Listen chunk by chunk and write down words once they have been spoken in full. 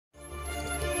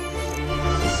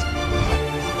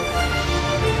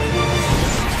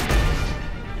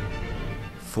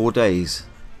4 days.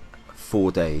 4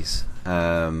 days.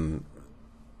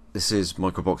 This is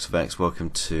Microbox of X. Welcome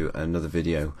to another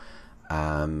video.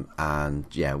 And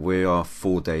yeah, we are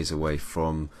 4 days away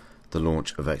from the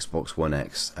launch of Xbox One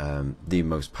X, the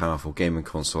most powerful gaming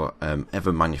console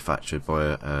ever manufactured by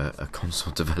a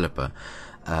console developer.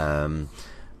 And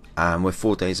we're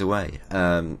 4 days away.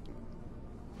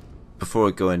 Before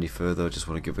I go any further, I just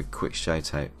want to give a quick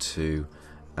shout out to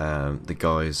the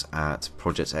guys at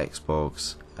Project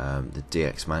Xbox, the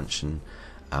DX Mansion,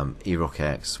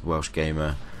 eRockX, Welsh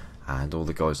Gamer, and all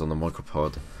the guys on the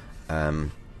Micropod.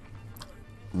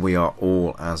 We are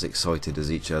all as excited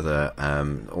as each other.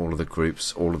 All of the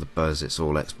groups, all of the buzz, it's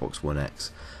all Xbox One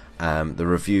X. The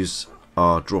reviews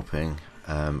are dropping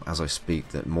as I speak,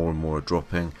 that more and more are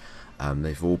dropping.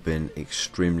 They've all been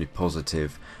extremely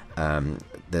positive.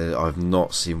 I've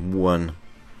not seen one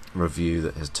review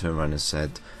that has turned around and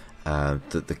said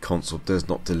that the console does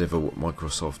not deliver what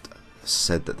Microsoft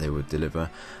said that they would deliver.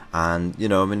 And you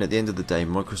know, I mean, at the end of the day,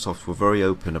 Microsoft were very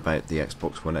open about the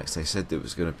Xbox One X. They said that it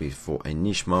was going to be for a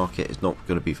niche market, it's not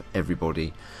going to be for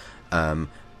everybody,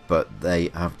 but they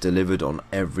have delivered on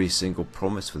every single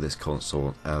promise for this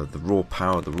console. The raw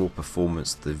power, the raw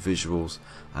performance, the visuals,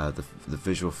 the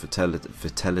visual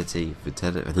fidelity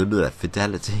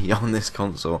on this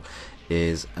console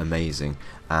is amazing,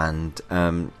 and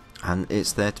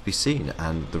it's there to be seen,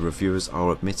 and the reviewers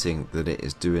are admitting that it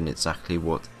is doing exactly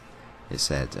what it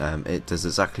said. It does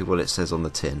exactly what it says on the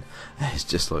tin. It's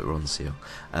just like Ron Seal.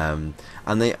 And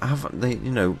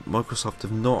Microsoft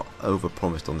have not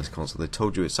overpromised on this console. They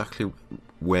told you exactly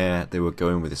where they were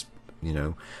going with this. You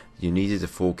know, you needed a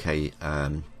 4K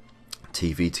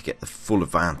TV to get the full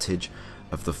advantage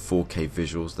of the 4K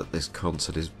visuals that this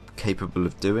console is capable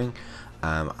of doing,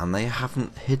 and they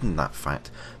haven't hidden that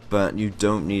fact. But you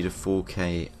don't need a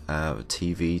 4K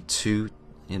TV to,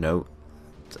 you know,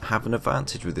 have an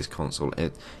advantage with this console.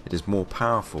 It is more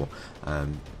powerful.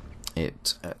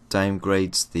 It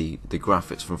downgrades the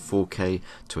graphics from 4K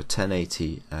to a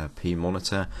 1080p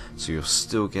monitor, so you're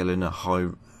still getting a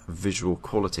higher visual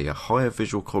quality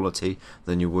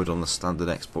than you would on the standard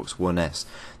Xbox One S.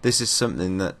 This is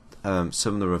something that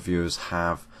some of the reviewers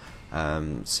have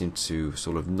seem to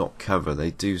sort of not cover.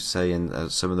 They do say in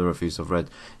some of the reviews I've read,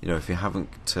 you know, if you haven't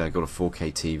got a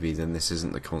 4K TV, then this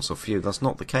isn't the console for you. That's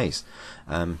not the case.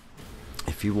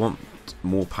 If you want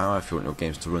more power, if you want your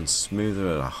games to run smoother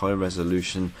at a higher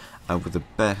resolution and with a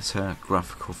better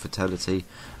graphical fidelity,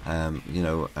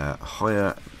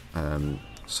 higher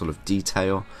sort of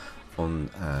detail on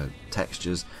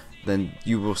textures, then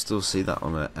you will still see that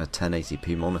on a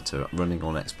 1080p monitor running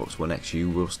on Xbox One X. You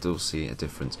will still see a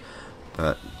difference.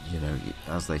 But you know,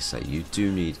 as they say, you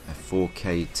do need a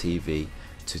 4K TV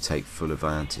to take full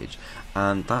advantage,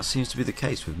 and that seems to be the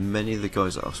case with many of the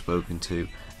guys that I've spoken to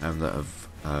that have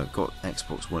got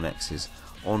Xbox One X's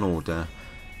on order.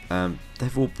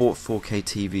 They've all bought 4K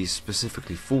TVs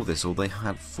specifically for this, or they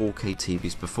had 4K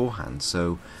TVs beforehand.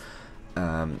 So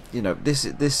you know, this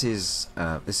is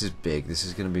big. This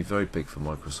is going to be very big for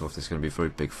Microsoft. It's going to be very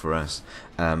big for us.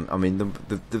 I mean,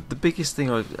 the biggest thing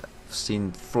I've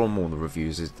seen from all the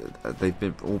reviews is that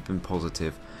they've all been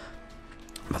positive,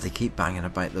 but they keep banging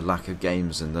about the lack of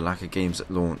games and the lack of games at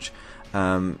launch.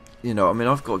 You know, I mean,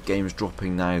 I've got games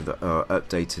dropping now that are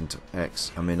updating to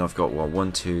X. I mean, I've got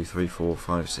 1, 2, 3, 4,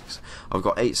 5, 6. I've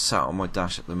got 8 sat on my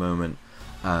dash at the moment.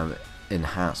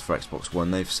 Enhanced for Xbox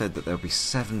One. They've said that there'll be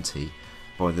 70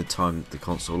 by the time the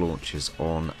console launches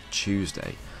on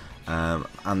Tuesday,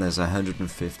 and there's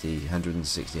 150,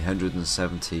 160,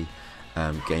 170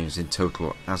 games in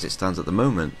total as it stands at the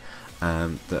moment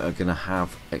that are going to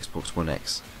have Xbox One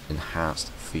X enhanced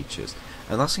features,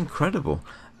 and that's incredible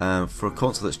for a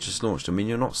console that's just launched. I mean,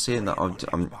 you're not seeing that.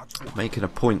 I'm making a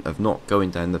point of not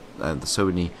going down the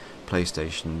Sony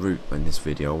PlayStation route in this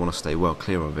video. I want to stay well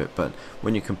clear of it, but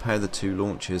when you compare the two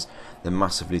launches, they're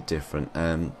massively different.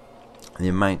 The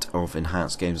amount of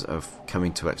enhanced games that are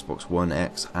coming to Xbox One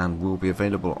X and will be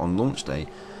available on launch day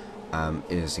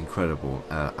is incredible,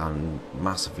 and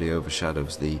massively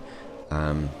overshadows the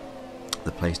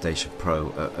PlayStation Pro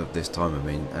of this time. I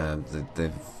mean,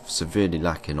 they're severely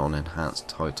lacking on enhanced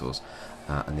titles,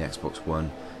 and the Xbox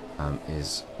One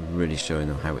is really showing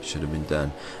them how it should have been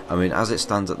done. I mean, as it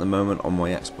stands at the moment on my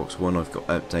Xbox One, I've got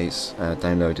updates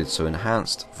downloaded, so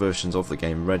enhanced versions of the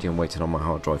game ready and waiting on my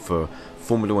hard drive for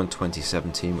Formula 1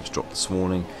 2017, which dropped this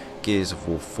morning, Gears of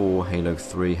War 4, Halo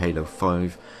 3, Halo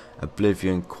 5,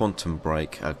 Oblivion, Quantum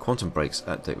Break. Quantum Break's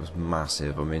update was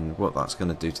massive. I mean, what that's going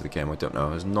to do to the game, I don't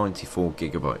know. It was 94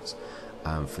 gigabytes.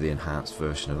 for the enhanced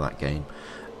version of that game.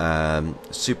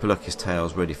 Super Lucky's Tale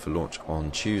is ready for launch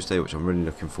on Tuesday, which I'm really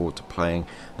looking forward to playing,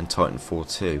 and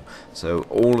Titanfall 2. So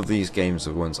all of these games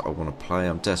are ones I want to play.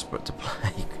 I'm desperate to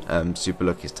play Super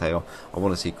Lucky's Tale. I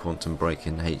want to see Quantum Break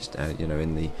in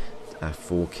in the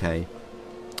 4K.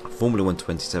 Formula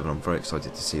 127, I'm very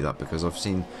excited to see that, because I've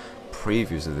seen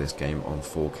previews of this game on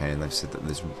 4K and they've said that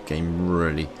this game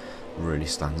really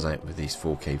stands out with these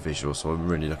 4K visuals, so I'm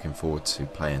really looking forward to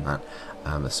playing that.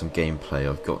 There's some gameplay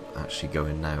I've got actually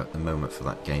going now at the moment for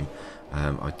that game.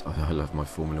 I love my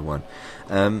Formula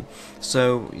 1.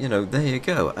 So there you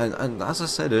go. And as I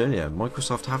said earlier,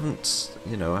 Microsoft haven't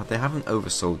they haven't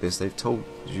oversold this. They've told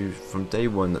you from day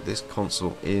one that this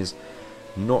console is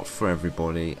not for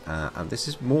everybody, and this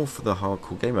is more for the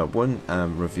hardcore gamer. One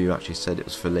review actually said it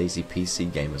was for lazy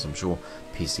PC gamers. I'm sure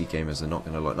PC gamers are not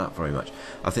going to like that very much.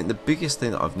 I think the biggest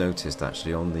thing that I've noticed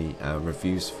actually on the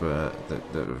reviews for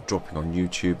that are dropping on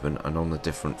YouTube and on the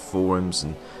different forums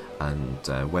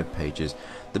and web pages,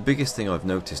 the biggest thing I've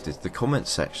noticed is the comment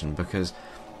section, because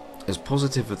as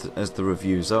positive as the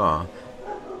reviews are,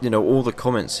 all the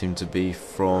comments seem to be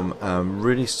from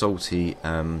really salty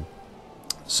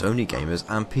Sony gamers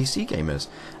and PC gamers,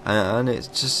 and it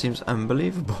just seems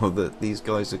unbelievable that these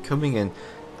guys are coming in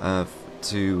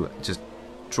to just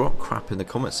drop crap in the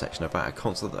comment section about a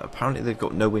console that apparently they've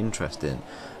got no interest in,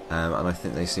 and I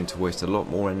think they seem to waste a lot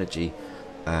more energy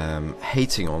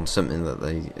hating on something that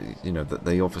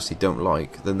they obviously don't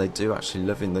like than they do actually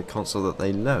loving the console that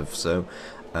they love. So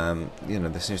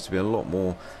there seems to be a lot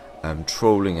more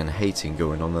trolling and hating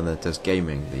going on than there does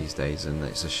gaming these days, and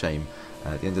it's a shame.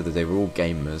 At the end of the day, we're all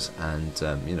gamers, and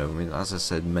as I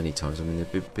said many times,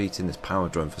 they've been beating this power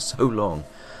drum for so long,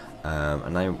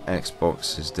 and now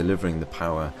Xbox is delivering the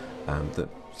power that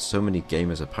so many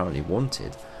gamers apparently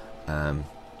wanted, and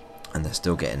they're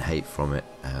still getting hate from it,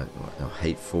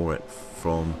 hate for it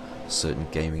from certain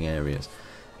gaming areas.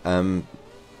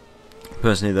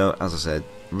 Personally, though, as I said,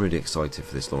 really excited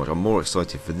for this launch. I'm more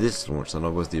excited for this launch than I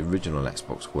was the original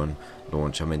Xbox One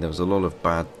launch. There was a lot of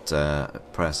bad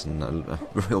press and a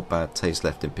real bad taste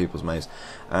left in people's mouths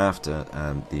after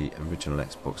the original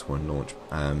Xbox One launch,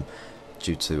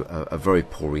 due to a very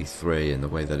poor E3 and the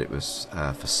way that it was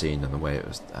foreseen and the way it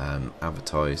was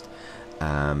advertised,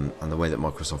 and the way that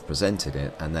Microsoft presented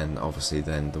it, and then obviously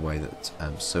the way that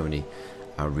Sony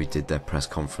redid their press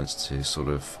conference to sort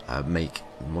of make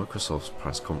Microsoft's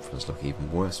press conference look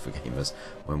even worse for gamers,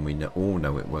 when we all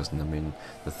know it wasn't.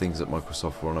 The things that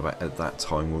Microsoft were on about at that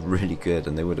time were really good,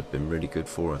 and they would have been really good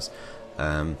for us.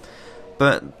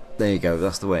 But there you go,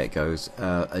 that's the way it goes.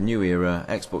 A new era,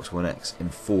 Xbox One X in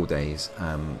 4 days.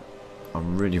 I'm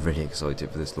really excited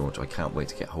for this launch. I can't wait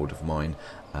to get hold of mine.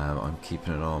 I'm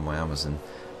keeping an eye on my Amazon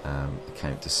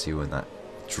account to see when that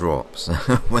drops,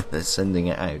 when they're sending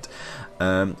it out.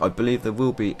 I believe there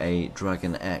will be a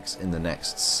Dragon X in the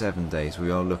next 7 days.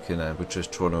 We're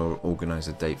just trying to organise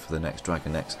a date for the next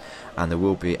Dragon X, and there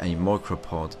will be a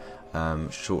Micropod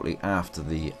shortly after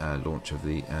the launch of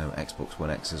the Xbox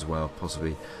One X as well,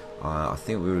 possibly. I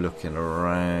think we were looking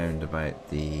around about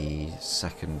the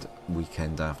second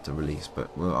weekend after release, but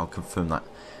I'll confirm that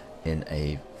in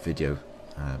a video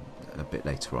a bit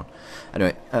later on.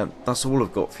 Anyway, that's all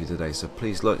I've got for you today, so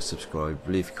please like, subscribe,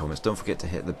 leave your comments, don't forget to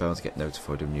hit the bell to get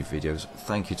notified of new videos.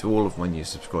 Thank you to all of my new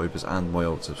subscribers and my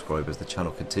old subscribers. The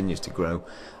channel continues to grow.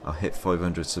 I'll hit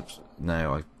 500 subs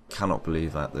now. I cannot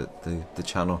believe that the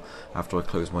channel, after I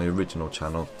closed my original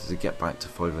channel, to get back to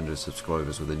 500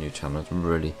 subscribers with a new channel, I'm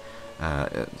really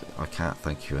I can't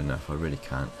thank you enough. I really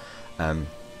can't.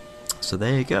 So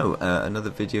there you go, another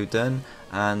video done,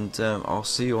 and I'll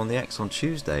see you on the X on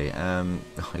Tuesday. I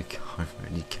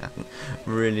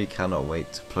really cannot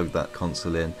wait to plug that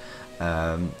console in.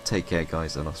 Take care,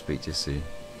 guys, and I'll speak to you soon.